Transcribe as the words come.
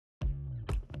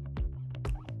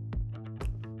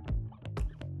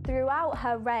Throughout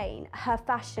her reign, her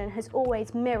fashion has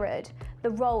always mirrored the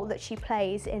role that she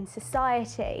plays in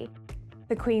society.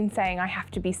 The Queen saying, "I have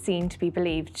to be seen to be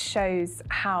believed," shows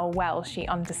how well she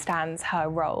understands her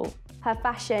role. Her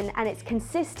fashion and its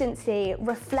consistency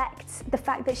reflects the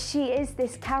fact that she is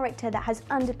this character that has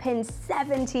underpinned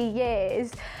 70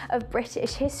 years of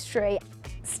British history.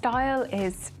 Style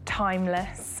is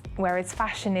timeless, whereas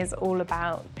fashion is all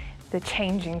about the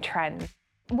changing trend.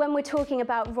 When we're talking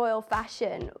about royal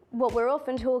fashion, what we're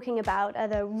often talking about are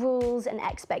the rules and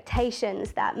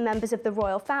expectations that members of the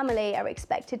royal family are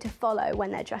expected to follow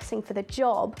when they're dressing for the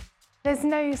job. There's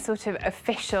no sort of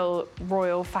official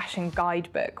royal fashion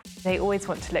guidebook. They always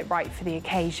want to look right for the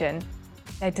occasion.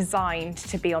 They're designed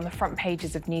to be on the front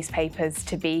pages of newspapers,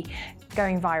 to be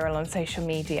going viral on social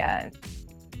media.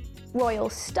 Royal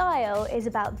style is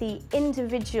about the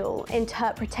individual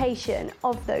interpretation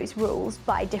of those rules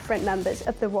by different members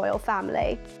of the royal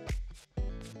family.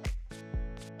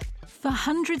 For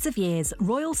hundreds of years,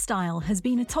 royal style has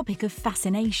been a topic of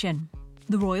fascination.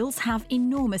 The royals have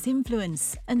enormous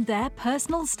influence, and their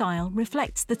personal style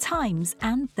reflects the times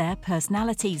and their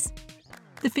personalities.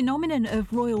 The phenomenon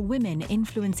of royal women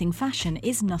influencing fashion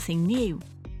is nothing new.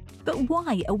 But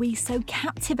why are we so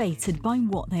captivated by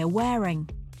what they are wearing?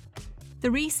 The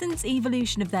recent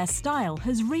evolution of their style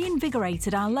has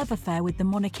reinvigorated our love affair with the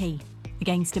monarchy.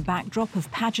 Against a backdrop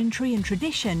of pageantry and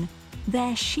tradition,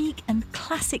 their chic and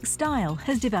classic style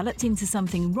has developed into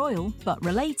something royal but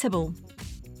relatable.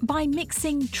 By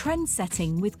mixing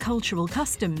trend-setting with cultural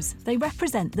customs, they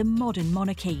represent the modern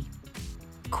monarchy.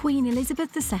 Queen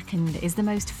Elizabeth II is the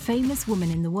most famous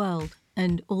woman in the world,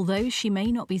 and although she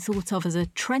may not be thought of as a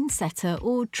trendsetter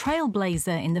or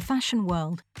trailblazer in the fashion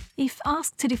world, if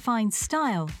asked to define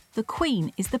style, the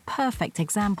Queen is the perfect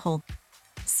example.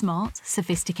 Smart,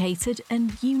 sophisticated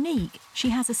and unique, she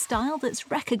has a style that's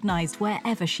recognised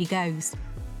wherever she goes.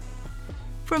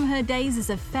 From her days as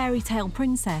a fairy tale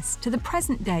princess to the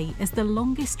present day as the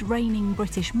longest reigning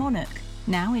British monarch,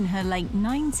 now in her late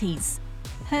 90s,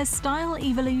 her style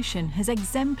evolution has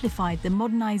exemplified the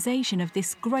modernisation of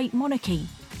this great monarchy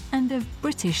and of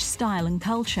British style and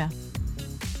culture.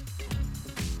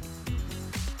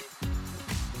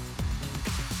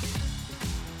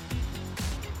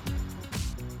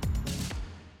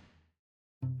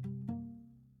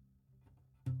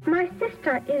 My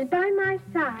sister is by my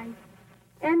side,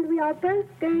 and we are both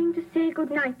going to say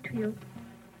good night to you.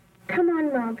 Come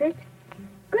on, Margaret.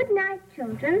 Good night,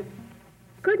 children.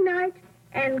 Good night,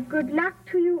 and good luck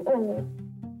to you all.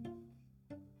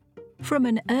 From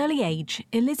an early age,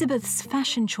 Elizabeth's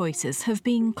fashion choices have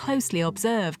been closely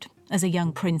observed. As a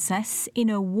young princess in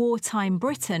a wartime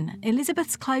Britain,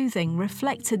 Elizabeth's clothing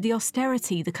reflected the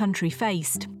austerity the country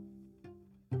faced.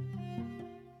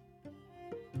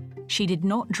 She did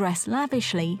not dress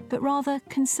lavishly, but rather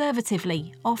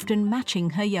conservatively, often matching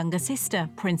her younger sister,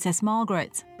 Princess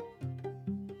Margaret.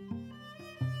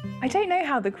 I don't know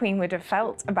how the Queen would have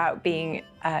felt about being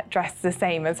dressed the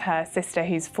same as her sister,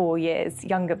 who's 4 years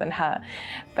younger than her,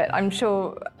 but I'm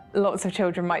sure lots of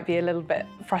children might be a little bit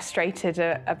frustrated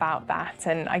about that.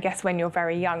 And I guess when you're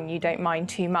very young, you don't mind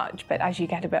too much, but as you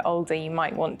get a bit older, you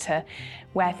might want to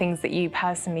wear things that you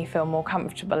personally feel more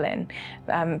comfortable in.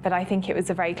 But I think it was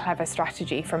a very clever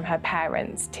strategy from her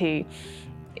parents to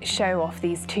show off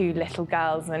these two little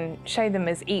girls and show them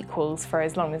as equals for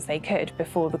as long as they could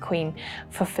before the Queen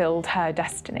fulfilled her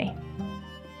destiny.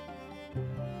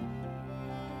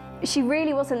 She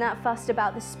really wasn't that fussed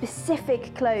about the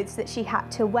specific clothes that she had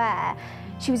to wear.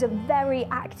 She was a very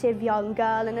active young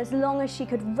girl, and as long as she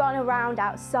could run around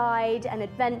outside and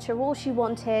adventure all she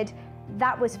wanted,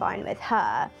 that was fine with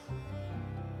her.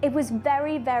 It was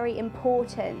very, very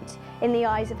important in the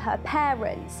eyes of her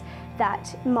parents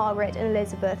that Margaret and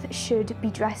Elizabeth should be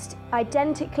dressed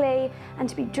identically and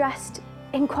to be dressed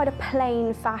in quite a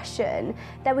plain fashion.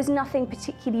 There was nothing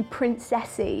particularly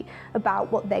princessy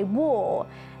about what they wore.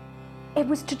 It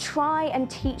was to try and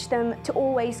teach them to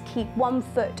always keep one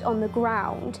foot on the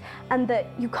ground, and that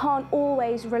you can't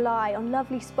always rely on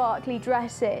lovely sparkly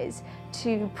dresses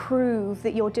to prove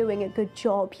that you're doing a good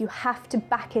job. You have to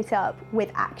back it up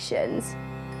with actions.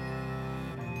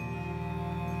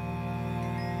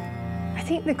 I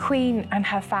think the Queen and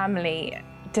her family,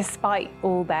 despite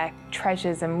all their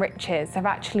treasures and riches, have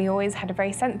actually always had a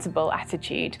very sensible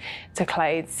attitude to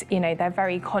clothes. You know, they're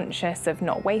very conscious of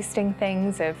not wasting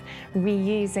things, of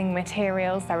reusing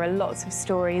materials. There are lots of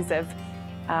stories of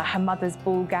her mother's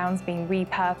ball gowns being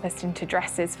repurposed into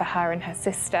dresses for her and her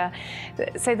sister.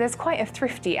 So there's quite a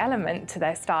thrifty element to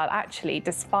their style, actually,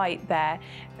 despite their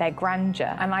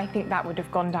grandeur. And I think that would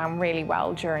have gone down really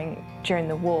well during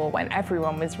the war, when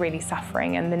everyone was really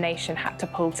suffering and the nation had to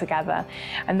pull together.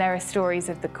 And there are stories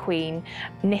of the Queen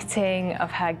knitting,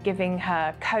 of her giving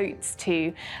her coats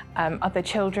to other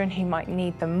children who might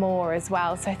need them more as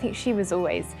well. So I think she was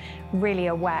always really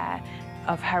aware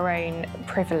of her own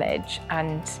privilege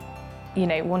and, you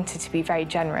know, wanted to be very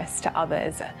generous to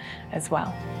others as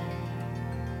well.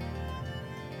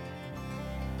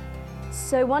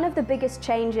 So one of the biggest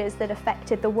changes that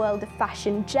affected the world of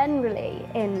fashion generally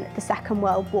in the Second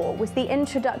World War was the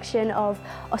introduction of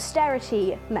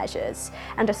austerity measures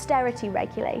and austerity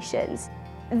regulations.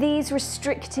 These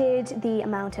restricted the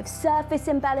amount of surface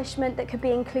embellishment that could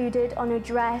be included on a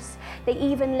dress. They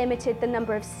even limited the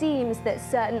number of seams that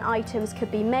certain items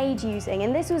could be made using,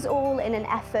 and this was all in an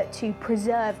effort to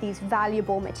preserve these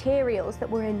valuable materials that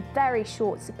were in very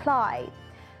short supply.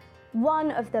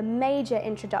 One of the major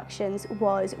introductions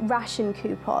was ration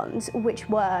coupons, which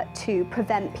were to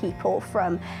prevent people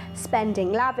from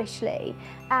spending lavishly.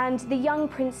 And the young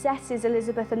princesses,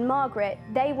 Elizabeth and Margaret,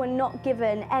 they were not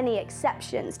given any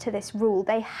exceptions to this rule.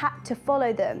 They had to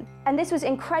follow them. And this was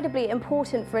incredibly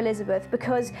important for Elizabeth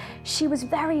because she was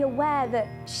very aware that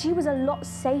she was a lot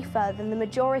safer than the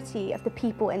majority of the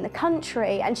people in the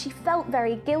country, and she felt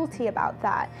very guilty about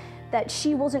that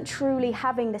she wasn't truly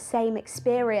having the same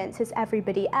experience as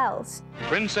everybody else.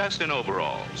 Princess in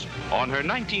overalls. On her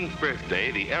 19th birthday,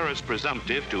 the heiress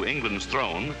presumptive to England's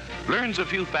throne learns a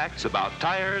few facts about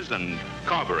tires and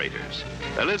carburetors.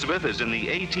 Elizabeth is in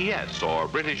the ATS, or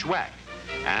British WAC,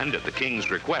 and at the King's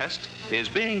request is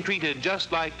being treated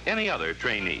just like any other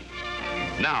trainee.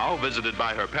 Now, visited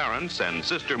by her parents and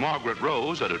sister Margaret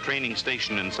Rose at a training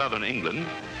station in southern England,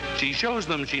 she shows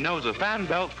them she knows a fan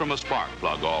belt from a spark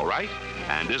plug all right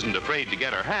and isn't afraid to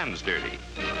get her hands dirty.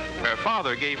 Her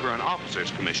father gave her an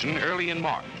officer's commission early in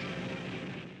March.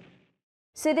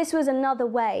 So this was another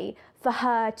way for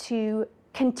her to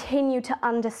continue to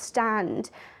understand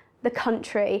the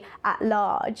country at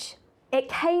large. It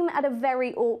came at a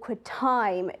very awkward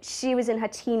time. She was in her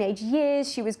teenage years,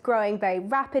 she was growing very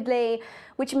rapidly,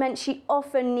 which meant she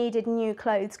often needed new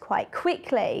clothes quite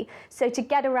quickly. So to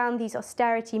get around these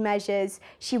austerity measures,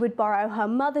 she would borrow her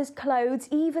mother's clothes,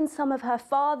 even some of her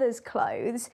father's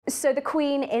clothes. So the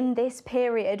Queen in this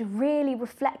period really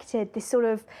reflected this sort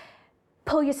of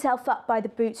pull yourself up by the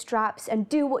bootstraps and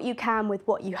do what you can with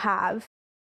what you have.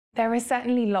 There are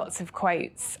certainly lots of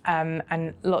quotes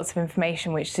and lots of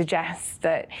information which suggests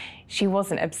that she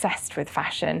wasn't obsessed with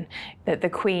fashion, that the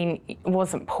Queen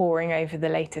wasn't poring over the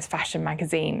latest fashion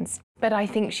magazines. But I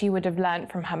think she would have learnt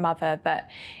from her mother that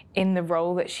in the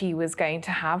role that she was going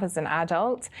to have as an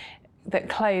adult, that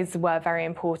clothes were very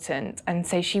important, and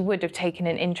so she would have taken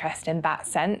an interest in that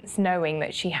sense, knowing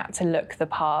that she had to look the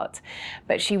part,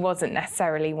 but she wasn't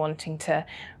necessarily wanting to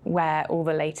wear all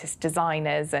the latest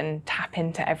designers and tap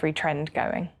into every trend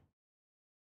going.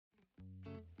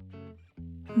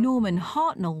 Norman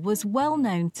Hartnell was well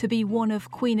known to be one of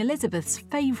Queen Elizabeth's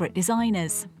favourite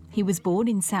designers. He was born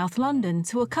in South London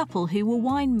to a couple who were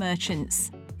wine merchants,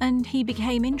 and he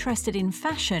became interested in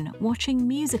fashion watching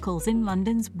musicals in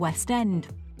London's West End.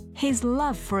 His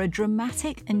love for a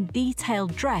dramatic and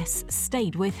detailed dress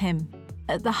stayed with him.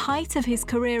 At the height of his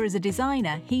career as a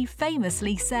designer, he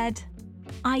famously said,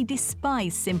 "I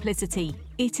despise simplicity.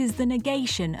 It is the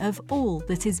negation of all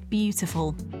that is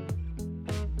beautiful."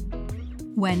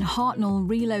 When Hartnell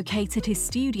relocated his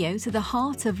studio to the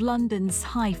heart of London's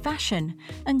high fashion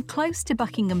and close to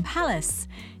Buckingham Palace,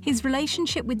 his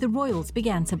relationship with the royals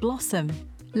began to blossom.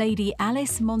 Lady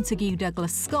Alice Montagu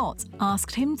Douglas Scott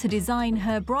asked him to design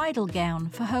her bridal gown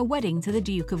for her wedding to the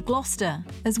Duke of Gloucester,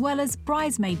 as well as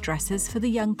bridesmaid dresses for the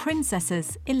young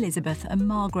princesses Elizabeth and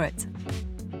Margaret.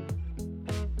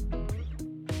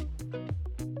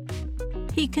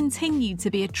 He continued to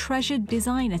be a treasured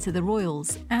designer to the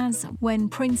royals, as when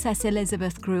Princess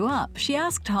Elizabeth grew up, she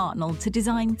asked Hartnell to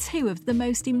design two of the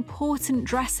most important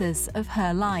dresses of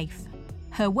her life: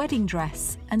 her wedding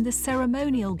dress and the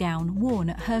ceremonial gown worn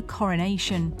at her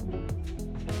coronation.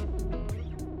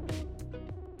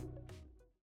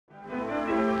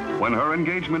 When her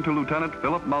engagement to Lieutenant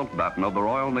Philip Mountbatten of the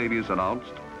Royal Navy is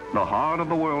announced, the heart of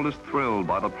the world is thrilled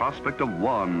by the prospect of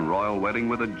one royal wedding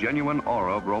with a genuine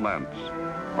aura of romance.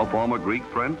 A former Greek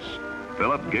prince,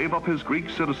 Philip gave up his Greek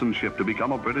citizenship to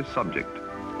become a British subject.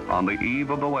 On the eve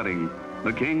of the wedding,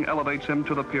 the king elevates him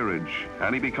to the peerage,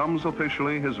 and he becomes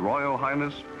officially His Royal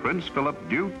Highness Prince Philip,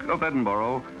 Duke of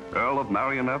Edinburgh, Earl of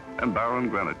Marioneth, and Baron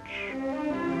Greenwich.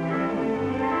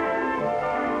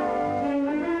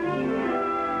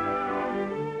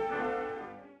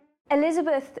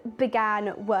 Elizabeth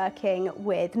began working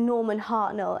with Norman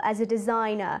Hartnell as a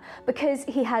designer because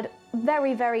he had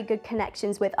very, very good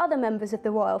connections with other members of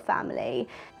the royal family.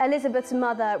 Elizabeth's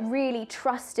mother really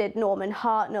trusted Norman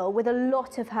Hartnell with a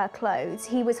lot of her clothes.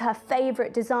 He was her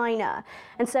favourite designer,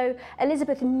 and so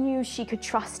Elizabeth knew she could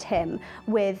trust him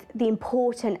with the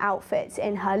important outfits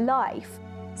in her life.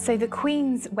 So the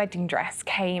Queen's wedding dress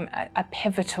came at a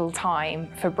pivotal time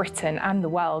for Britain and the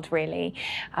world, really.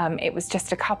 It was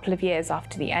just a couple of years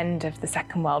after the end of the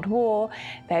Second World War.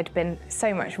 There'd been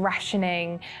so much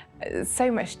rationing,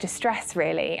 so much distress,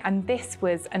 really, and this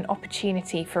was an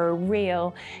opportunity for a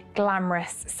real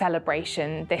glamorous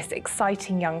celebration. This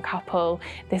exciting young couple,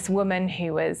 this woman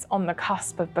who was on the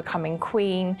cusp of becoming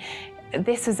queen.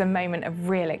 This was a moment of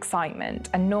real excitement,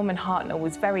 and Norman Hartnell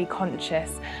was very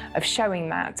conscious of showing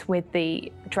that with the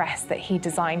dress that he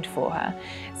designed for her.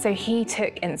 So he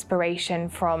took inspiration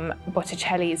from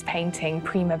Botticelli's painting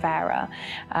Primavera.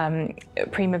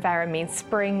 Primavera means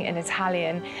spring in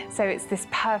Italian, so it's this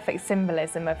perfect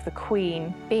symbolism of the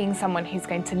Queen being someone who's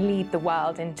going to lead the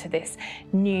world into this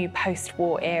new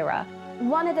post-war era.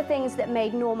 One of the things that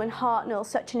made Norman Hartnell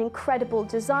such an incredible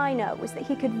designer was that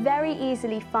he could very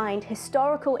easily find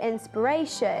historical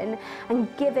inspiration and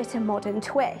give it a modern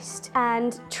twist,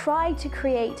 and try to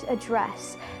create a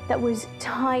dress that was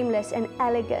timeless and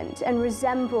elegant and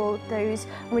resembled those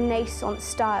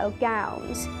Renaissance-style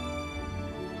gowns.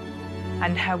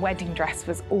 And her wedding dress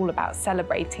was all about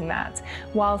celebrating that,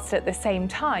 whilst at the same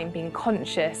time being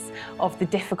conscious of the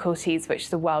difficulties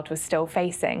which the world was still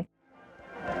facing.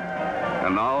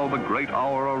 And now the great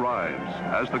hour arrives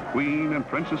as the Queen and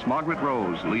Princess Margaret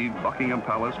Rose leave Buckingham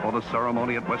Palace for the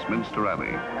ceremony at Westminster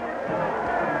Abbey.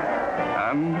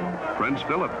 And Prince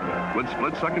Philip, with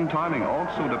split-second timing,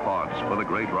 also departs for the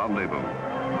great rendezvous.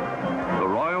 The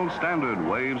royal standard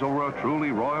waves over a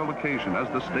truly royal occasion as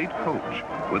the state coach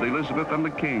with Elizabeth and the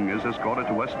King is escorted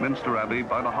to Westminster Abbey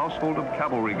by the household of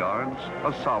cavalry guards,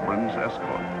 a sovereign's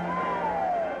escort.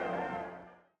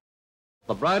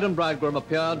 The bride and bridegroom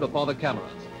appeared before the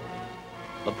cameras.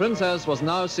 The princess was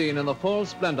now seen in the full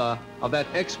splendor of that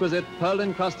exquisite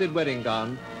pearl-encrusted wedding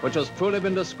gown, which has truly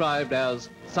been described as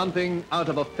something out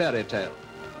of a fairy tale.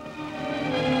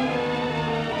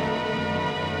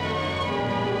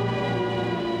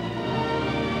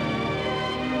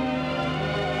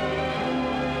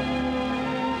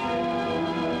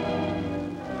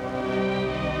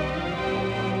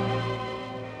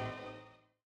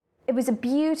 It was a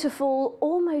beautiful,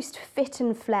 almost fit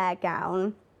and flare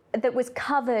gown that was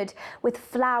covered with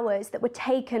flowers that were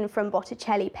taken from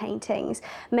Botticelli paintings,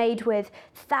 made with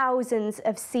thousands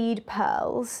of seed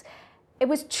pearls. It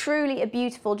was truly a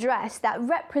beautiful dress that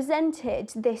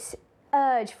represented this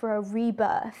urge for a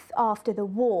rebirth after the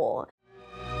war.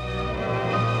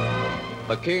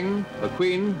 The King, the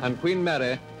Queen, and Queen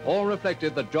Mary all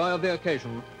reflected the joy of the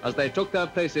occasion as they took their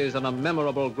places in a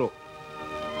memorable group.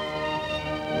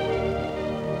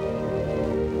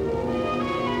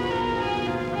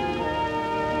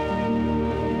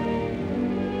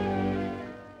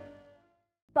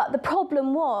 But the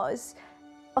problem was,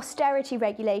 austerity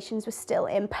regulations were still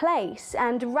in place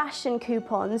and ration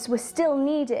coupons were still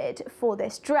needed for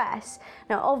this dress.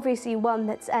 Now obviously one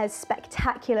that's as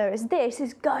spectacular as this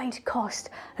is going to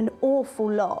cost an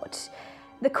awful lot.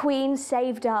 The Queen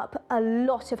saved up a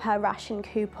lot of her ration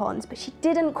coupons, but she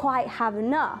didn't quite have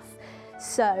enough.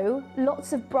 So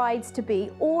lots of brides-to-be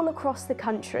all across the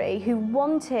country who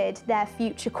wanted their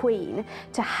future queen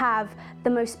to have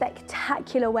the most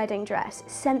spectacular wedding dress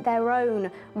sent their own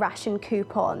ration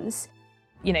coupons.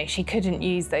 You know, she couldn't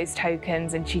use those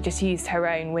tokens and she just used her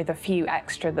own with a few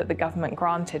extra that the government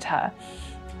granted her.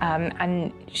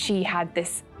 And she had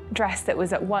this dress that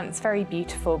was at once very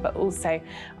beautiful but also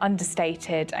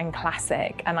understated and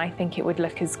classic, and I think it would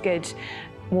look as good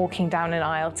walking down an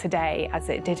aisle today as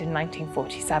it did in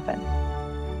 1947.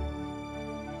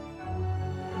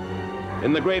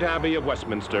 In the great Abbey of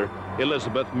Westminster,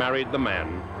 Elizabeth married the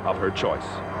man of her choice.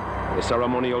 The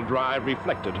ceremonial drive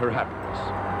reflected her happiness.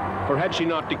 For had she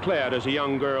not declared as a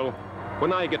young girl,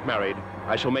 "When I get married,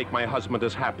 I shall make my husband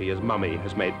as happy as Mummy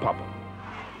has made Papa."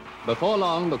 Before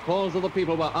long, the calls of the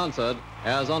people were answered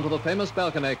as onto the famous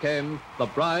balcony came the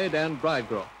bride and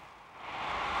bridegroom.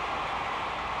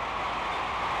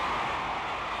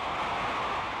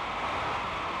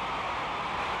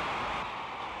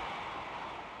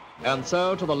 And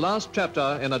so to the last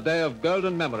chapter in a day of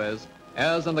golden memories,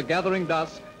 as in the gathering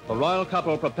dusk, the royal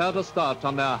couple prepare to start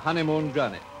on their honeymoon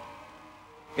journey.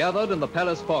 Gathered in the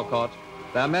palace forecourt,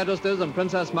 their Majesties and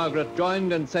Princess Margaret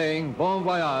joined in saying bon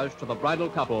voyage to the bridal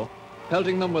couple,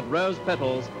 pelting them with rose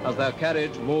petals as their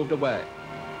carriage moved away.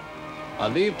 a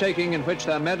leave-taking in which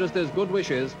their Majesties' good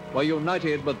wishes were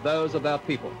united with those of their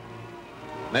people.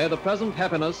 May the present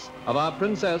happiness of our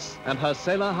princess and her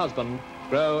sailor husband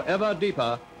grow ever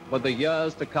deeper with the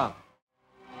years to come.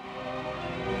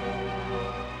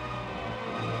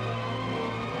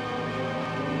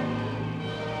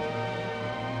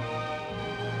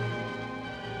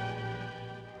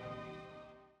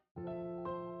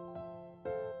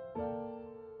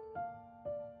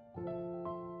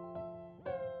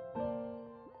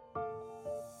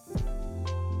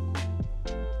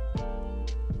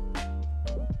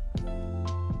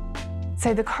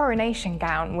 So the coronation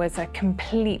gown was a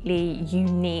completely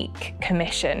unique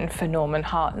commission for Norman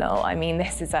Hartnell. I mean,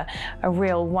 this is a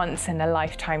real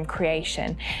once-in-a-lifetime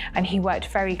creation, and he worked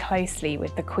very closely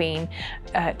with the Queen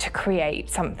to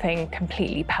create something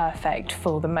completely perfect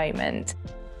for the moment.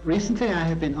 Recently I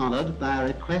have been honoured by a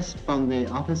request from the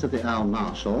Office of the Earl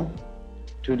Marshal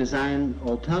to design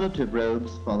alternative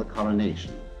robes for the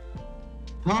coronation.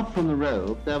 Apart from the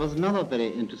robe, there was another very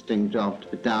interesting job to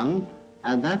be done,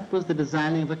 and that was the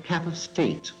designing of a cap of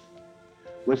state,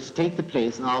 which take the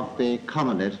place of the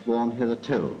coronet worn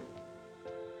hitherto.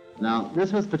 Now,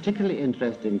 this was a particularly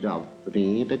interesting job for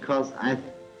me because I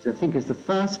think it's the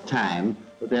first time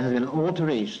that there has been an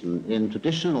alteration in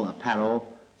traditional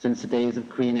apparel since the days of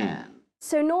Queen Anne.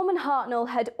 So Norman Hartnell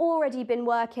had already been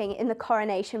working in the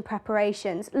coronation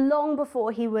preparations long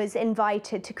before he was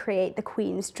invited to create the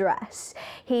Queen's dress.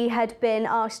 He had been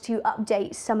asked to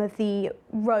update some of the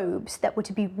robes that were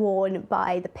to be worn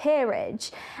by the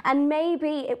peerage, and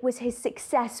maybe it was his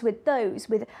success with those,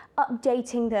 with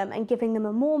updating them and giving them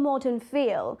a more modern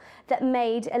feel, that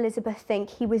made Elizabeth think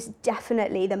he was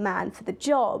definitely the man for the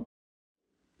job.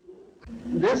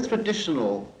 This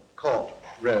traditional court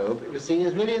robe, you see,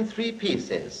 is really in three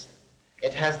pieces.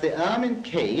 It has the ermine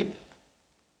cape,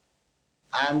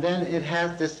 and then it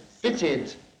has this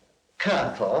fitted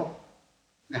kirtle,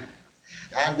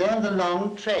 and then the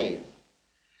long train.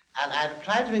 And I've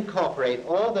tried to incorporate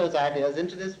all those ideas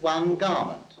into this one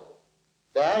garment.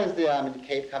 There is the ermine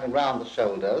cape coming round the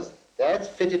shoulders, there it's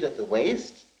fitted at the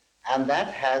waist, and that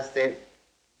has the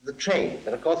train.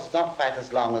 But of course it's not quite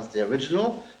as long as the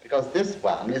original, because this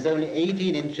one is only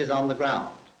 18 inches on the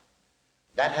ground.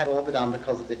 That had all been done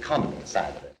because of the economy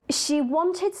side of it. She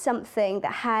wanted something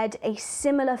that had a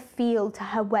similar feel to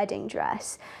her wedding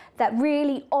dress, that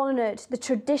really honoured the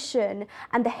tradition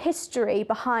and the history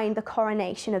behind the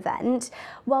coronation event,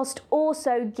 whilst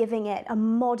also giving it a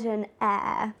modern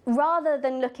air. Rather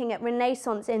than looking at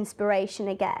Renaissance inspiration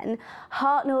again,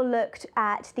 Hartnell looked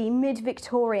at the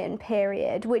mid-Victorian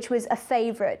period, which was a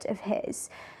favourite of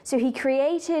his. So he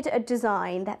created a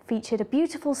design that featured a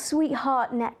beautiful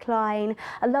sweetheart neckline,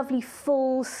 a lovely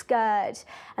full skirt,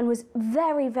 and was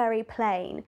very, very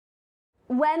plain.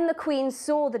 When the Queen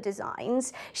saw the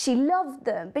designs, she loved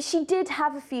them, but she did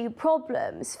have a few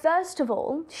problems. First of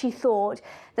all, she thought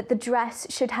that the dress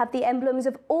should have the emblems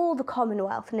of all the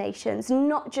Commonwealth nations,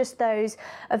 not just those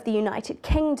of the United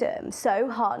Kingdom, so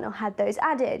Hartnell had those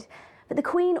added. But the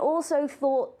Queen also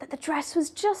thought that the dress was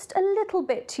just a little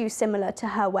bit too similar to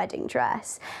her wedding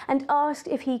dress, and asked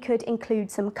if he could include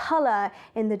some colour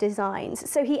in the designs.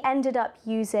 So he ended up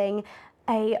using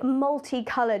a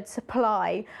multicoloured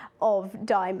supply of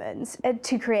diamonds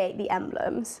to create the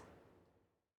emblems.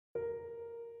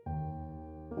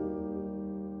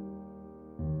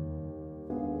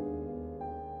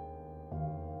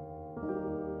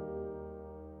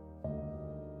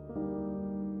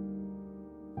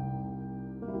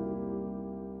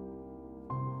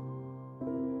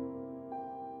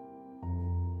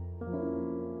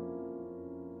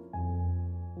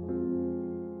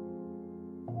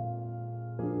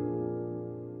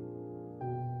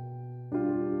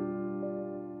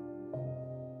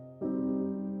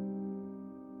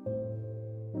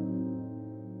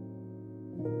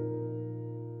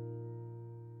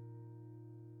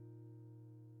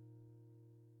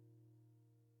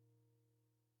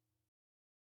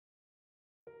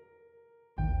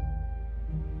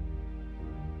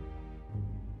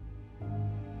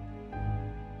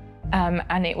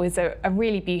 And it was a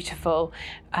really beautiful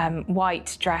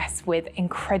white dress with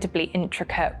incredibly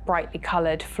intricate, brightly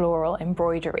coloured floral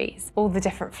embroideries. All the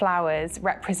different flowers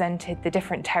represented the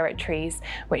different territories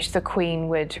which the Queen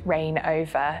would reign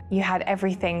over. You had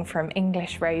everything from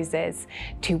English roses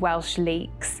to Welsh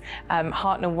leeks.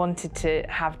 Hartnell wanted to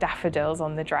have daffodils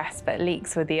on the dress, but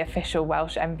leeks were the official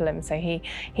Welsh emblem, so he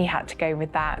had to go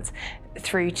with that,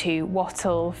 through to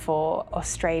wattle for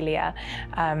Australia.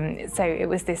 So it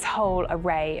was this whole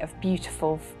array of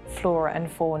beautiful flora and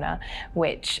fauna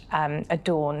which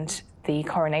adorned the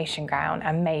coronation gown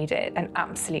and made it an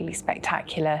absolutely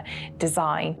spectacular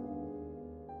design.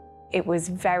 It was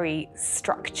very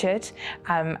structured,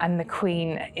 and the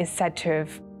Queen is said to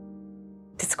have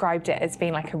described it as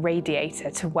being like a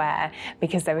radiator to wear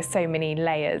because there were so many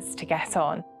layers to get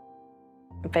on.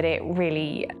 But it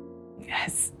really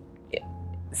has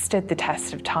stood the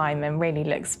test of time and really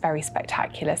looks very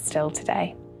spectacular still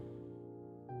today.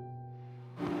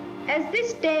 As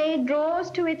this day draws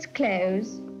to its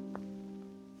close,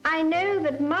 I know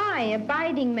that my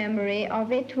abiding memory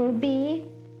of it will be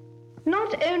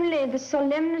not only the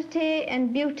solemnity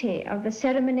and beauty of the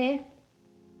ceremony,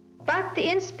 but the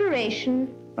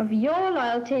inspiration of your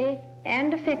loyalty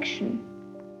and affection.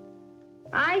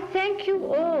 I thank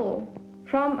you all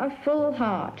from a full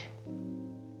heart.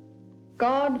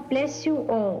 God bless you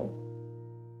all.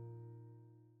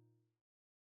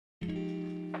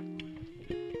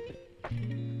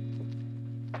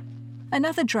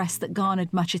 Another dress that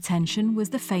garnered much attention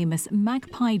was the famous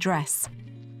magpie dress.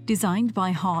 Designed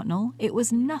by Hartnell, it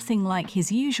was nothing like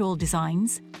his usual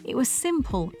designs. It was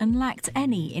simple and lacked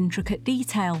any intricate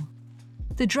detail.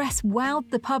 The dress wowed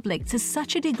the public to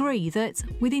such a degree that,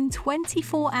 within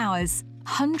 24 hours,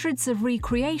 hundreds of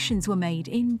recreations were made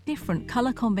in different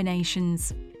colour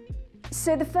combinations.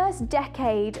 So the first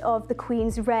decade of the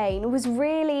Queen's reign was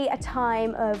really a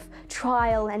time of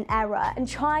trial and error and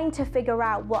trying to figure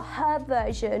out what her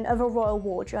version of a royal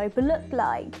wardrobe looked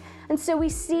like. And so we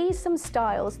see some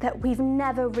styles that we've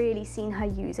never really seen her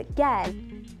use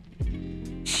again.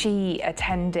 She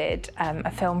attended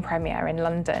a film premiere in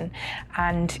London,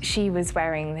 and she was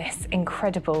wearing this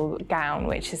incredible gown,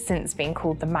 which has since been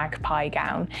called the magpie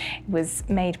gown. It was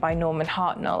made by Norman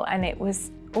Hartnell, and it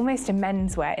was almost a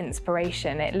menswear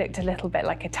inspiration. It looked a little bit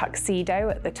like a tuxedo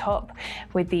at the top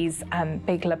with these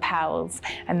big lapels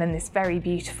and then this very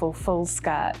beautiful full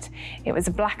skirt. It was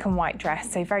a black and white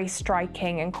dress, so very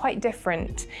striking and quite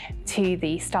different to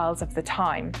the styles of the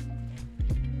time.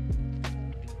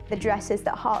 The dresses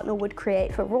that Hartnell would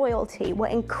create for royalty were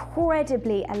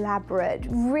incredibly elaborate,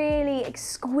 really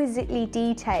exquisitely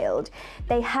detailed.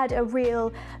 They had a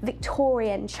real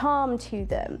Victorian charm to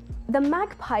them. The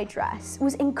magpie dress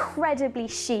was incredibly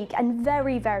chic and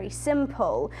very, very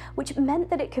simple, which meant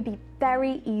that it could be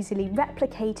very easily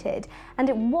replicated, and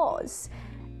it was.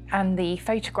 And the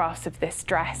photographs of this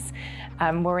dress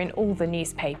were in all the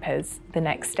newspapers the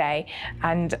next day,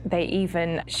 and they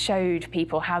even showed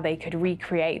people how they could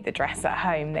recreate the dress at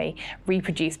home. They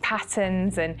reproduced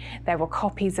patterns, and there were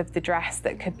copies of the dress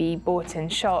that could be bought in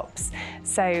shops.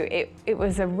 So it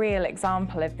was a real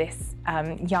example of this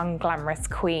young, glamorous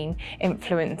queen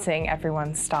influencing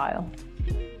everyone's style.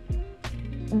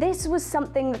 This was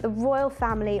something that the royal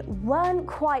family weren't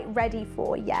quite ready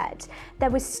for yet. There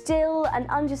was still an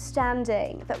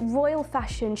understanding that royal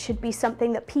fashion should be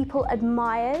something that people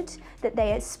admired, that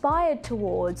they aspired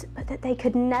towards, but that they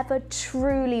could never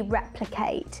truly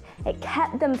replicate. It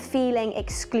kept them feeling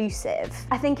exclusive.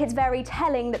 I think it's very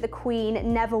telling that the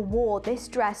Queen never wore this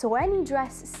dress or any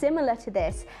dress similar to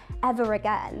this ever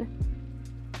again.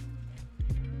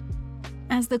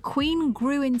 As the Queen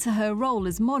grew into her role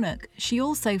as monarch, she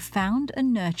also found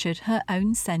and nurtured her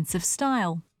own sense of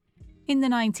style. In the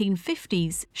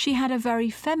 1950s, she had a very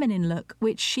feminine look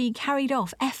which she carried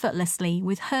off effortlessly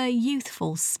with her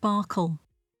youthful sparkle.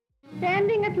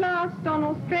 Standing at last on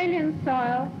Australian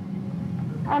soil,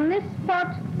 on this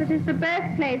spot that is the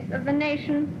birthplace of the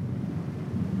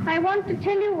nation, I want to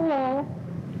tell you all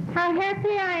how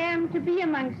happy I am to be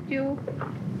amongst you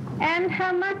and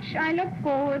how much I look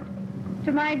forward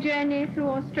to my journey through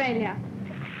Australia.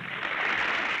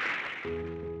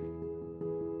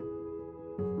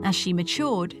 As she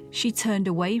matured, she turned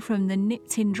away from the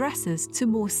nipped-in dresses to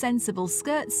more sensible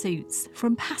skirt suits,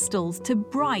 from pastels to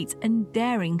bright and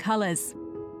daring colours.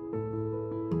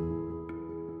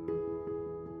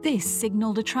 This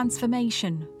signalled a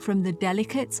transformation from the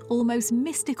delicate, almost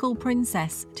mystical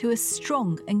princess to a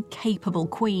strong and capable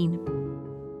queen.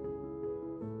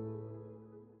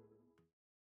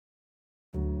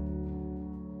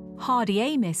 Hardy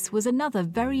Amis was another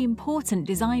very important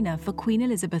designer for Queen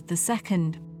Elizabeth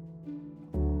II.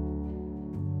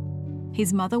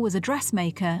 His mother was a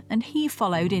dressmaker, and he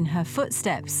followed in her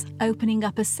footsteps, opening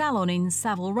up a salon in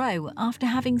Savile Row after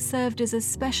having served as a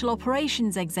special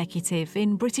operations executive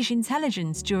in British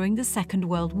intelligence during the Second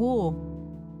World War.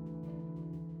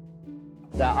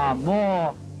 There are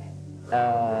more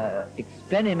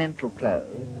experimental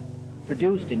clothes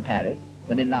produced in Paris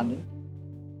than in London.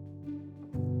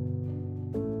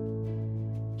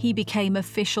 He became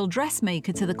official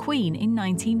dressmaker to the Queen in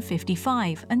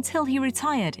 1955 until he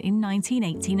retired in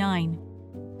 1989.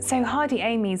 So Hardy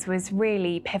Amy's was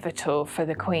really pivotal for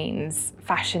the Queen's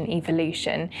fashion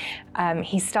evolution.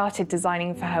 He started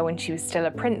designing for her when she was still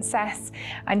a princess,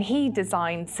 and he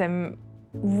designed some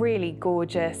really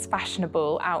gorgeous,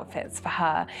 fashionable outfits for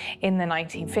her in the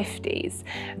 1950s.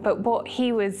 But what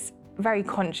he was very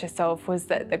conscious of was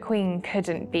that the Queen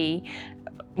couldn't be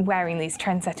wearing these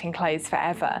trend-setting clothes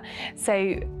forever.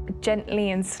 So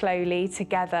gently and slowly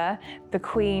together, the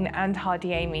Queen and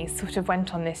Hardy Amy sort of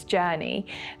went on this journey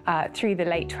through the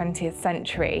late 20th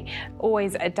century,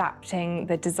 always adapting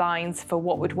the designs for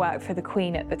what would work for the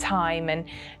Queen at the time and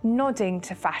nodding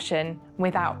to fashion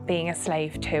without being a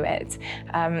slave to it.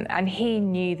 And he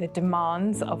knew the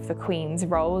demands of the Queen's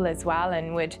role as well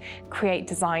and would create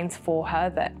designs for her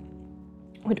that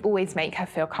would always make her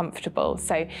feel comfortable.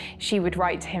 So she would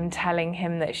write to him telling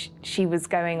him that she was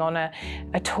going on a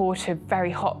tour to very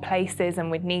hot places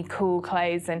and would need cool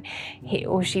clothes, and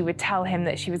she would tell him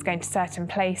that she was going to certain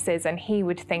places, and he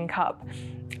would think up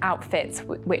outfits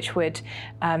which would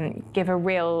give a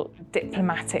real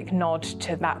diplomatic nod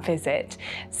to that visit.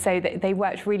 So that they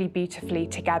worked really beautifully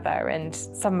together, and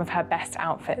some of her best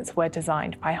outfits were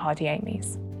designed by Hardy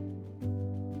Amy's.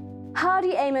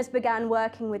 Hardy Amys began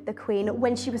working with the Queen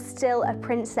when she was still a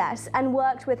princess and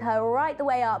worked with her right the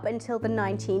way up until the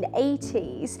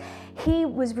 1980s. He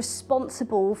was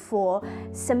responsible for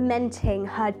cementing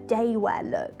her day-wear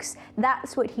looks.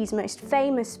 That's what he's most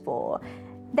famous for.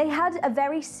 They had a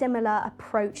very similar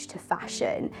approach to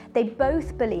fashion. They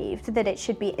both believed that it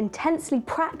should be intensely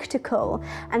practical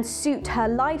and suit her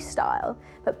lifestyle.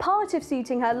 But part of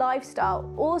suiting her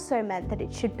lifestyle also meant that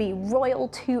it should be royal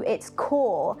to its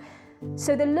core.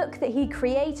 So the look that he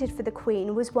created for the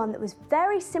Queen was one that was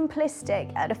very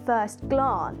simplistic at a first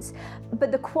glance,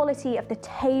 but the quality of the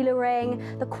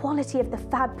tailoring, the quality of the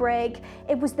fabric,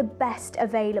 it was the best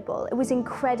available. It was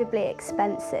incredibly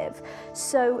expensive.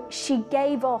 So she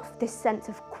gave off this sense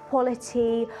of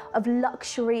quality, of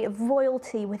luxury, of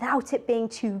royalty without it being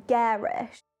too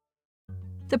garish.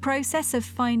 The process of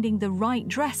finding the right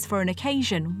dress for an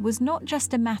occasion was not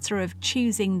just a matter of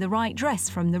choosing the right dress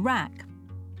from the rack.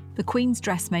 The Queen's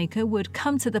dressmaker would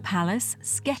come to the palace,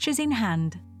 sketches in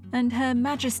hand, and Her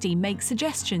Majesty make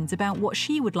suggestions about what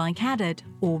she would like added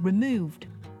or removed.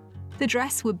 The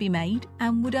dress would be made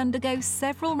and would undergo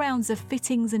several rounds of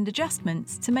fittings and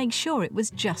adjustments to make sure it was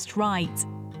just right.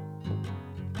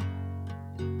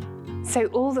 So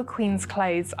all the Queen's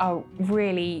clothes are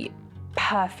really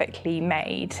perfectly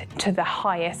made to the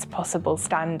highest possible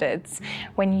standards.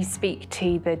 When you speak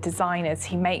to the designers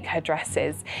who make her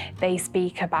dresses, they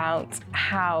speak about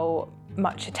how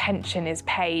much attention is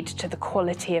paid to the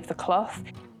quality of the cloth.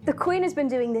 The Queen has been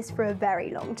doing this for a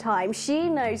very long time. She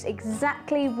knows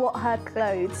exactly what her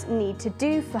clothes need to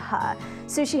do for her,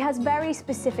 so she has very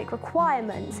specific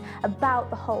requirements about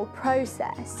the whole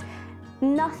process.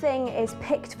 Nothing is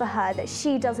picked for her that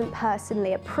she doesn't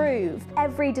personally approve.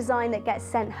 Every design that gets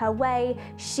sent her way,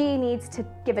 she needs to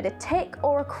give it a tick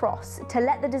or a cross to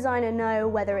let the designer know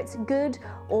whether it's good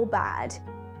or bad.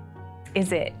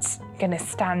 Is it going to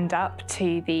stand up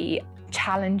to the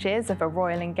challenges of a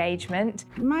royal engagement?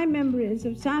 My memories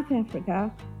of South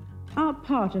Africa are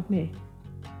part of me,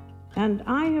 and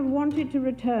I have wanted to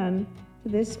return to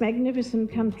this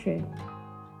magnificent country.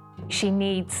 She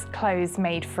needs clothes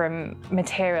made from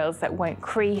materials that won't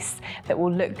crease, that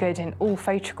will look good in all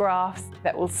photographs,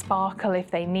 that will sparkle if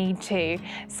they need to.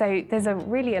 So there's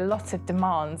really a lot of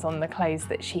demands on the clothes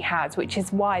that she has, which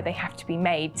is why they have to be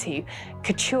made to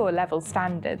couture level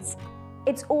standards.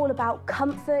 It's all about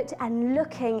comfort and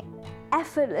looking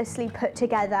effortlessly put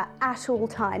together at all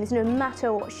times, no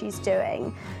matter what she's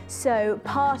doing. So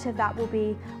part of that will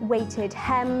be weighted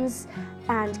hems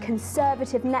and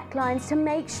conservative necklines to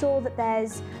make sure that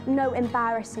there's no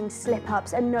embarrassing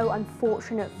slip-ups and no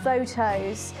unfortunate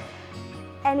photos.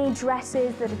 Any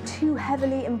dresses that are too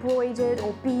heavily embroidered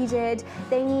or beaded,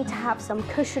 they need to have some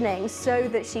cushioning so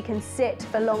that she can sit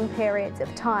for long periods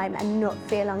of time and not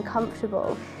feel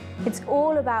uncomfortable. It's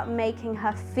all about making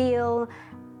her feel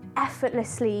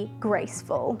effortlessly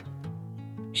graceful.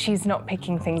 She's not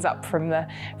picking things up from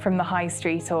the high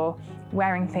street or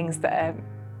wearing things that are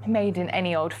made in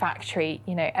any old factory.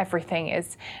 You know, everything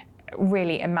is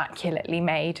really immaculately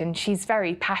made, and she's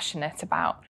very passionate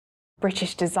about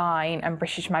British design and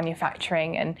British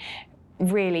manufacturing and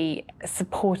really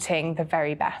supporting the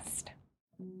very best.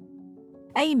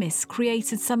 Amys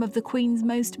created some of the Queen's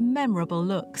most memorable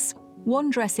looks.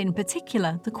 One dress in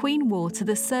particular the Queen wore to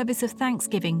the service of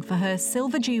Thanksgiving for her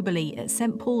Silver Jubilee at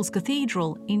St Paul's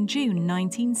Cathedral in June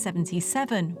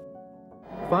 1977.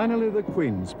 Finally, the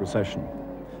Queen's procession.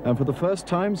 And for the first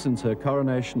time since her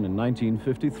coronation in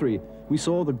 1953, we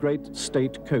saw the great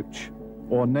state coach,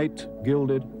 ornate,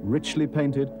 gilded, richly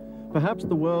painted, perhaps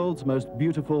the world's most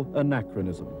beautiful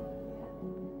anachronism.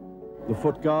 The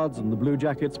foot guards and the blue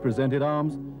jackets presented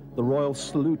arms. The royal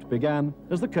salute began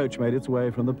as the coach made its way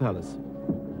from the palace.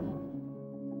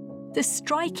 The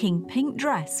striking pink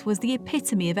dress was the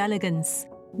epitome of elegance,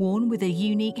 worn with a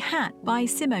unique hat by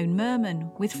Simone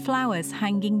Merman, with flowers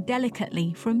hanging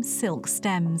delicately from silk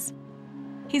stems.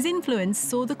 His influence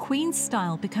saw the Queen's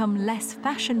style become less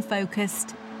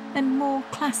fashion-focused and more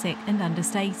classic and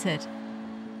understated.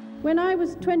 When I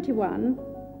was 21,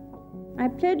 I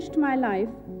pledged my life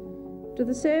to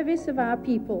the service of our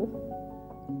people,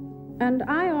 and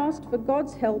I asked for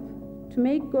God's help to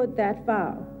make good that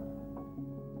vow.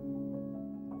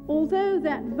 Although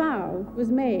that vow was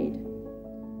made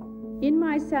in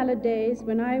my salad days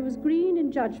when I was green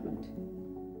in judgment,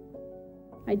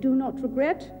 I do not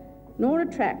regret nor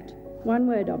retract one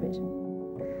word of it.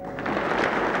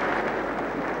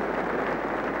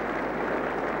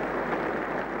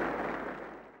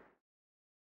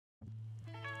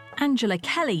 Angela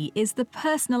Kelly is the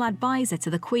personal advisor to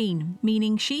the Queen,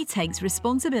 meaning she takes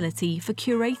responsibility for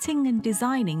curating and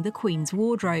designing the Queen's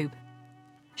wardrobe.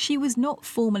 She was not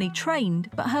formally trained,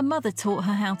 but her mother taught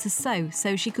her how to sew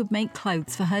so she could make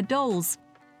clothes for her dolls.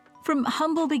 From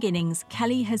humble beginnings,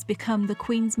 Kelly has become the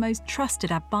Queen's most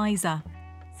trusted advisor.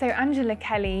 So Angela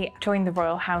Kelly joined the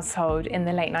royal household in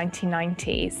the late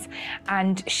 1990s,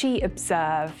 and she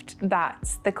observed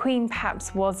that the Queen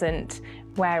perhaps wasn't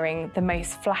wearing the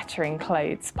most flattering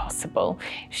clothes possible.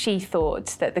 She thought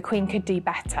that the Queen could do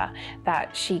better,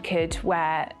 that she could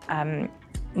wear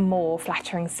more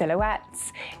flattering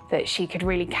silhouettes, that she could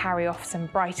really carry off some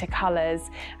brighter colours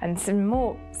and some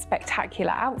more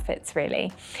spectacular outfits, really.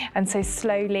 And so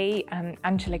slowly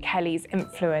Angela Kelly's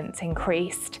influence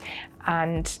increased,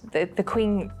 and the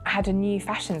Queen had a new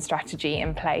fashion strategy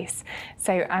in place.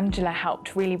 So Angela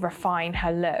helped really refine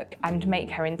her look and make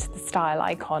her into the style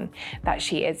icon that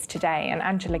she is today. And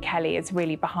Angela Kelly is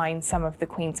really behind some of the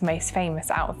Queen's most famous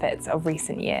outfits of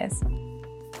recent years.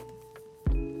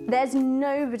 There's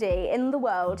nobody in the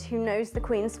world who knows the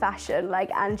Queen's fashion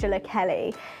like Angela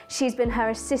Kelly. She's been her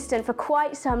assistant for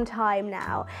quite some time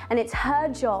now, and it's her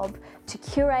job to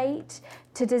curate,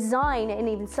 to design, in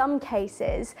even some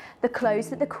cases, the clothes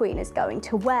that the Queen is going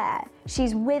to wear.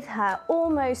 She's with her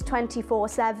almost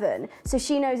 24/7, so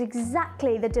she knows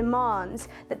exactly the demands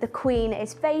that the Queen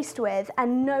is faced with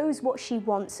and knows what she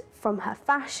wants from her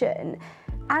fashion.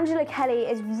 Angela Kelly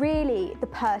is really the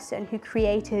person who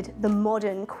created the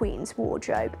modern Queen's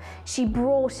wardrobe. She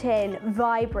brought in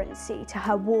vibrancy to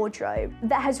her wardrobe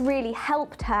that has really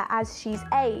helped her as she's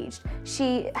aged.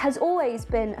 She has always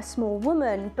been a small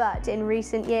woman, but in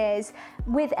recent years,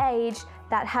 with age,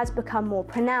 that has become more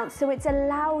pronounced. So it's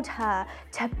allowed her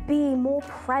to be more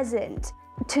present,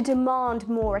 to demand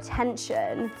more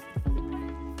attention.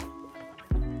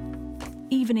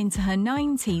 Even into her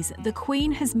 90s, the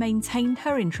Queen has maintained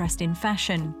her interest in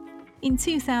fashion. In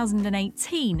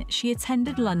 2018, she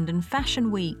attended London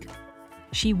Fashion Week.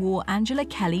 She wore Angela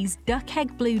Kelly's duck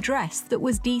egg blue dress that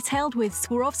was detailed with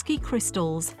Swarovski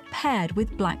crystals, paired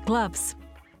with black gloves.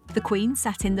 The Queen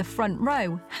sat in the front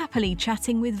row, happily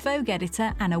chatting with Vogue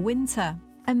editor Anna Wintour,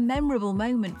 a memorable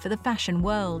moment for the fashion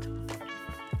world.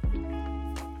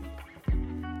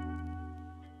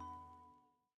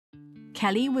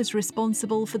 Kelly was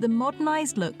responsible for the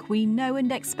modernised look we know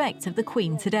and expect of the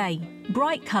Queen today,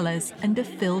 bright colours and a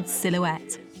filled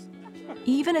silhouette.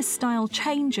 Even as style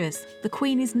changes, the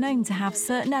Queen is known to have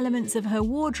certain elements of her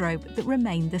wardrobe that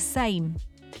remain the same.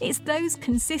 It's those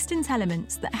consistent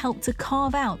elements that help to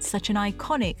carve out such an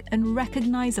iconic and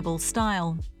recognisable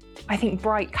style. I think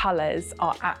bright colours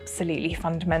are absolutely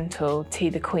fundamental to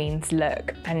the Queen's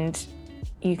look, and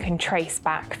you can trace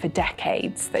back for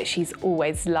decades that she's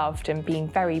always loved and been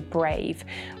very brave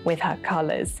with her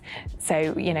colours.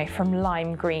 So, you know, from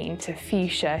lime green to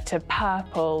fuchsia to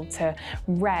purple to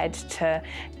red to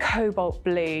cobalt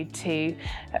blue to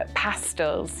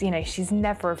pastels, you know, she's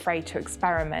never afraid to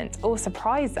experiment or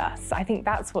surprise us. I think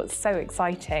that's what's so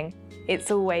exciting. It's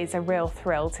always a real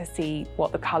thrill to see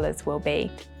what the colours will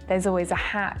be. There's always a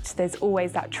hat, there's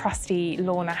always that trusty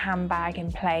Lorna handbag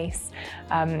in place,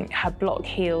 her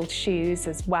block-heeled shoes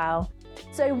as well.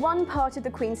 So one part of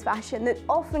the Queen's fashion that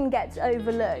often gets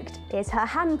overlooked is her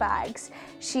handbags.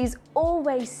 She's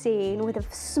always seen with a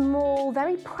small,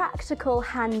 very practical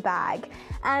handbag,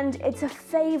 and it's a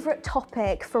favourite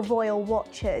topic for royal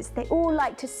watchers. They all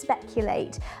like to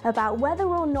speculate about whether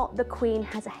or not the Queen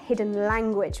has a hidden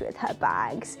language with her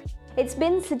bags. It's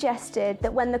been suggested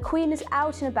that when the Queen is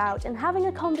out and about and having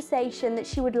a conversation that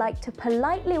she would like to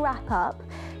politely wrap up,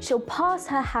 she'll pass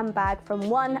her handbag from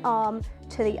one arm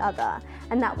to the other,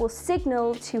 and that will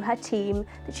signal to her team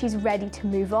that she's ready to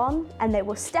move on, and they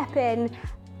will step in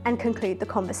and conclude the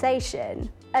conversation.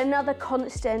 Another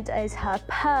constant is her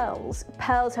pearls.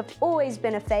 Pearls have always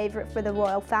been a favourite for the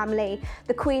royal family.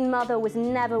 The Queen Mother was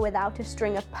never without a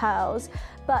string of pearls,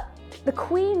 but the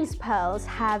Queen's pearls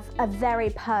have a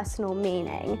very personal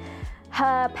meaning.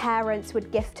 Her parents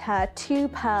would gift her 2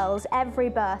 pearls every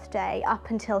birthday up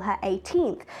until her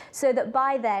 18th, so that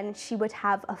by then she would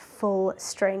have a full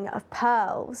string of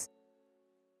pearls.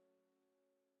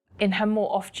 In her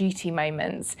more off-duty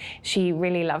moments, she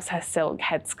really loves her silk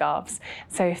headscarves.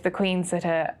 So if the Queen's at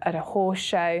a horse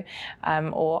show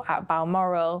or at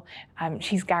Balmoral,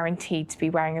 she's guaranteed to be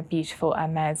wearing a beautiful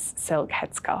Hermes silk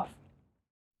headscarf.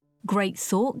 Great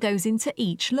thought goes into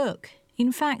each look.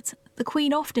 In fact, the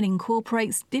Queen often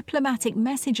incorporates diplomatic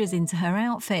messages into her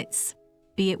outfits.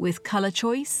 Be it with colour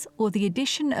choice or the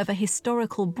addition of a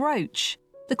historical brooch,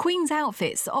 the Queen's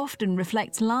outfits often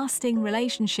reflect lasting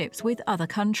relationships with other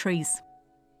countries.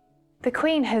 The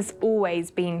Queen has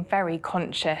always been very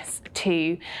conscious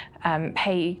to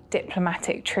pay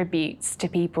diplomatic tributes to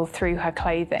people through her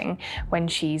clothing when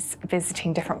she's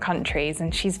visiting different countries,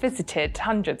 and she's visited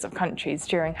hundreds of countries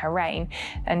during her reign,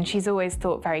 and she's always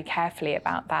thought very carefully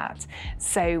about that.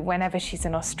 So whenever she's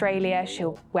in Australia,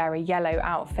 she'll wear a yellow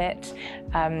outfit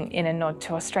in a nod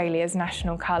to Australia's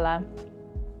national colour.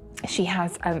 She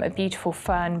has a beautiful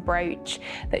fern brooch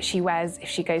that she wears if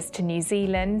she goes to New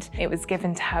Zealand. It was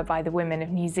given to her by the women of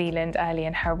New Zealand early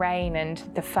in her reign, and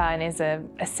the fern is a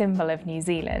symbol of New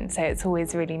Zealand, so it's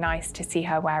always really nice to see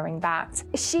her wearing that.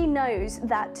 She knows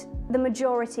that the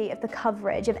majority of the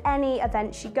coverage of any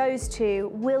event she goes to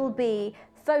will be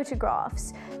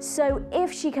photographs. So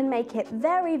if she can make it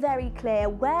very, very clear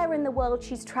where in the world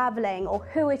she's traveling or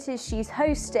who it is she's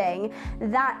hosting,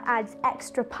 that adds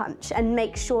extra punch and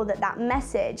makes sure that that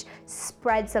message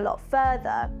spreads a lot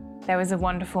further. There was a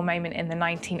wonderful moment in the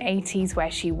 1980s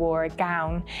where she wore a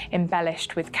gown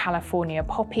embellished with California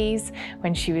poppies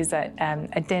when she was at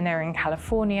a dinner in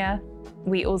California.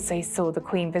 We also saw the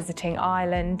Queen visiting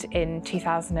Ireland in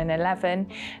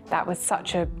 2011. That was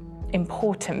such an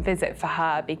important visit for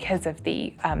her because of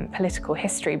the political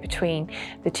history between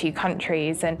the two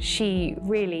countries, and she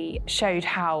really showed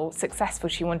how successful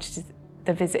she wanted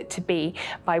the visit to be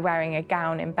by wearing a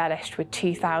gown embellished with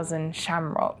 2,000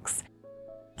 shamrocks.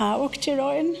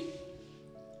 Uachtaráin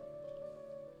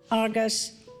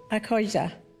agus a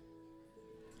coisa.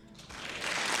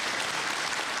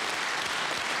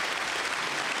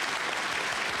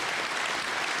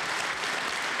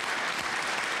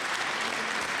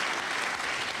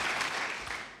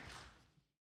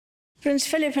 Prince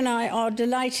Philip and I are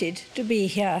delighted to be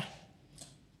here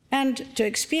and to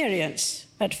experience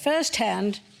at first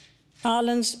hand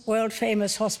Ireland's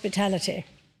world-famous hospitality.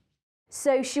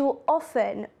 So she will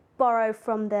often borrow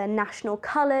from the national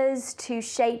colours to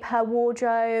shape her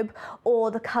wardrobe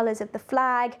or the colours of the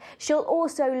flag. She'll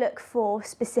also look for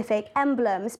specific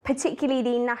emblems, particularly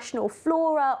the national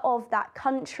flora of that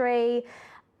country.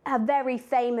 A very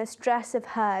famous dress of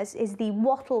hers is the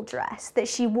wattle dress that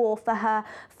she wore for her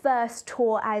first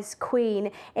tour as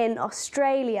Queen in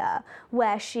Australia,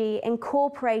 where she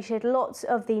incorporated lots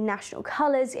of the national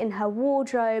colours in her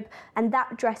wardrobe, and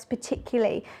that dress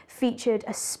particularly featured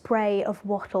a spray of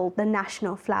wattle, the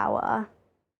national flower.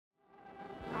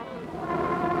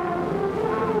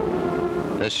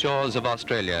 The shores of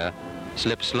Australia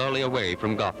slip slowly away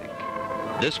from Gothic.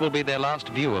 This will be their last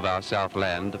view of our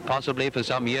Southland, possibly for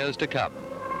some years to come.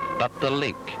 But the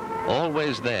link,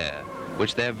 always there,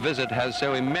 which their visit has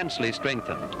so immensely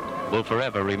strengthened, will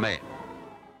forever remain.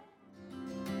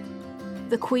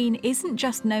 The Queen isn't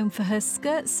just known for her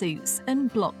skirt suits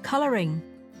and block colouring.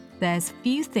 There's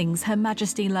few things Her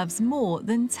Majesty loves more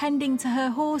than tending to her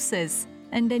horses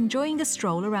and enjoying a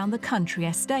stroll around the country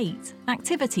estate,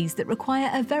 activities that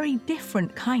require a very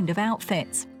different kind of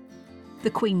outfit. The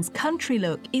Queen's country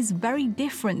look is very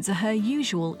different to her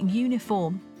usual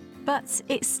uniform, but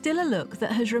it's still a look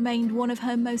that has remained one of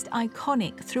her most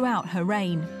iconic throughout her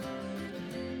reign.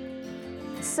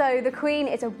 So the Queen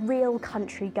is a real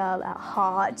country girl at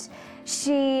heart.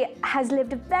 She has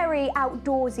lived a very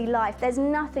outdoorsy life. There's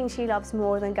nothing she loves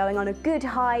more than going on a good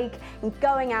hike and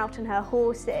going out on her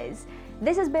horses.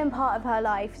 This has been part of her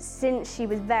life since she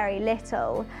was very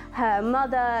little. Her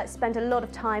mother spent a lot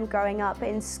of time growing up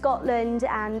in Scotland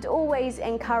and always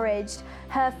encouraged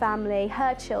her family,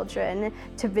 her children,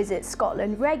 to visit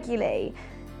Scotland regularly.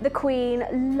 The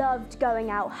Queen loved going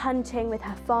out hunting with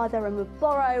her father and would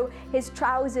borrow his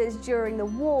trousers during the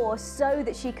war so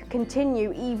that she could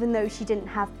continue even though she didn't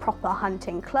have proper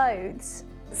hunting clothes.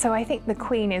 So I think the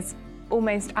Queen is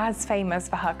almost as famous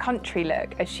for her country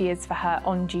look as she is for her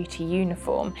on-duty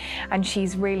uniform, and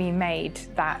she's really made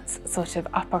that sort of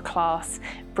upper-class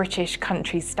British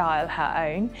country style her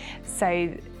own.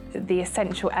 So the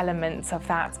essential elements of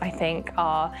that, I think,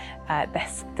 are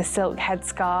the silk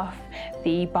headscarf,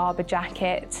 the Barber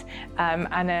jacket,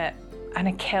 and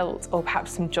a kilt, or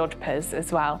perhaps some jodhpurs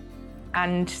as well.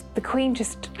 And the Queen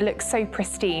just looks so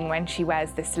pristine when she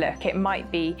wears this look. It might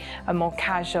be a more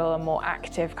casual, a more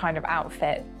active kind of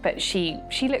outfit, but she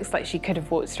looks like she could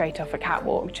have walked straight off a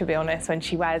catwalk, to be honest, when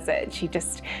she wears it. She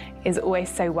just is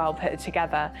always so well put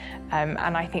together.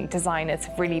 And I think designers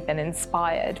have really been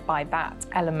inspired by that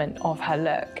element of her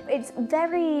look. It's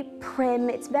very prim,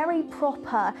 it's very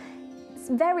proper, it's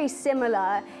very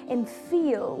similar in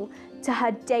feel to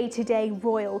her day-to-day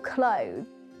royal clothes.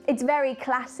 It's very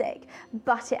classic,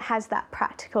 but it has that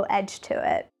practical edge to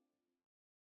it.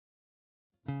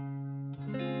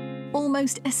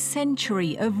 Almost a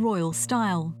century of royal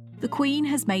style. The Queen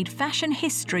has made fashion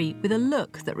history with a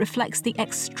look that reflects the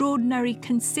extraordinary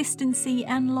consistency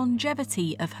and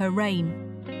longevity of her reign.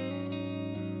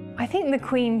 I think the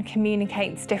Queen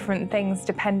communicates different things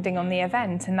depending on the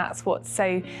event, and that's what's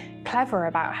so clever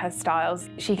about her styles.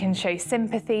 She can show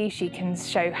sympathy, she can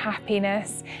show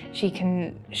happiness, she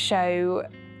can show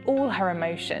all her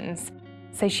emotions.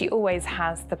 So she always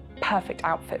has the perfect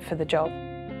outfit for the job.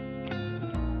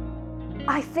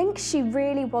 I think she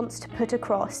really wants to put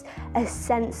across a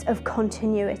sense of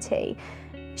continuity.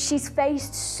 She's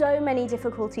faced so many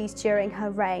difficulties during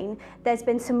her reign. There's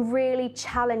been some really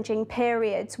challenging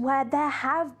periods where there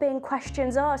have been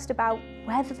questions asked about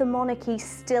whether the monarchy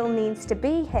still needs to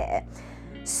be here.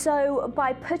 So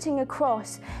by putting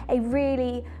across a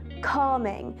really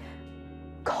calming,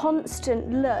 constant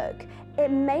look,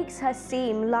 it makes her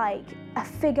seem like a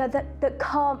figure that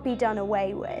can't be done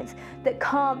away with, that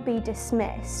can't be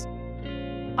dismissed.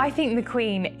 I think the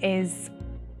Queen is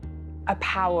a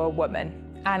power woman.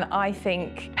 And I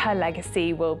think her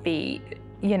legacy will be,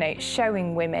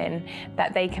 showing women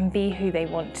that they can be who they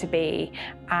want to be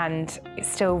and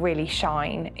still really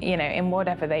shine, in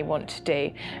whatever they want to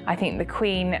do. I think the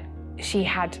Queen, she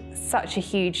had such a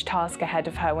huge task ahead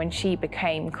of her when she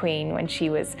became Queen, when she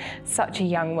was such a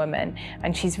young woman,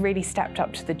 and she's really stepped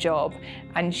up to the job,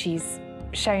 and she's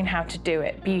shown how to do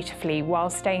it beautifully while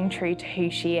staying true to who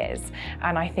she is,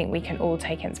 and I think we can all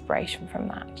take inspiration from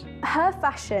that. Her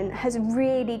fashion has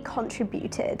really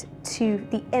contributed to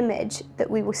the image that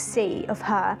we will see of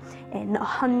her in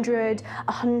 100,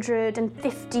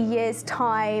 150 years'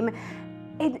 time,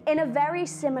 in a very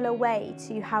similar way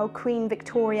to how Queen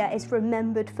Victoria is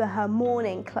remembered for her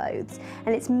mourning clothes,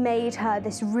 and it's made her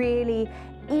this really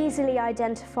easily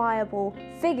identifiable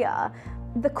figure.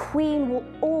 The Queen will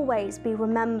always be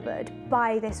remembered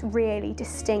by this really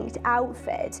distinct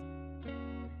outfit.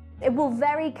 It will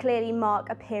very clearly mark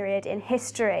a period in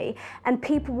history, and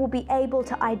people will be able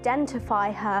to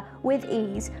identify her with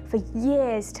ease for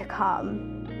years to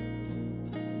come.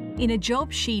 In a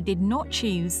job she did not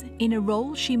choose, in a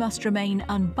role she must remain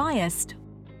unbiased,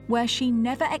 where she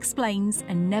never explains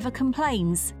and never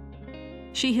complains,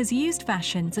 she has used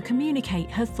fashion to communicate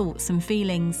her thoughts and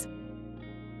feelings.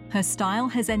 Her style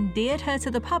has endeared her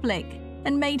to the public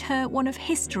and made her one of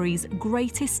history's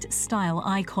greatest style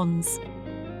icons.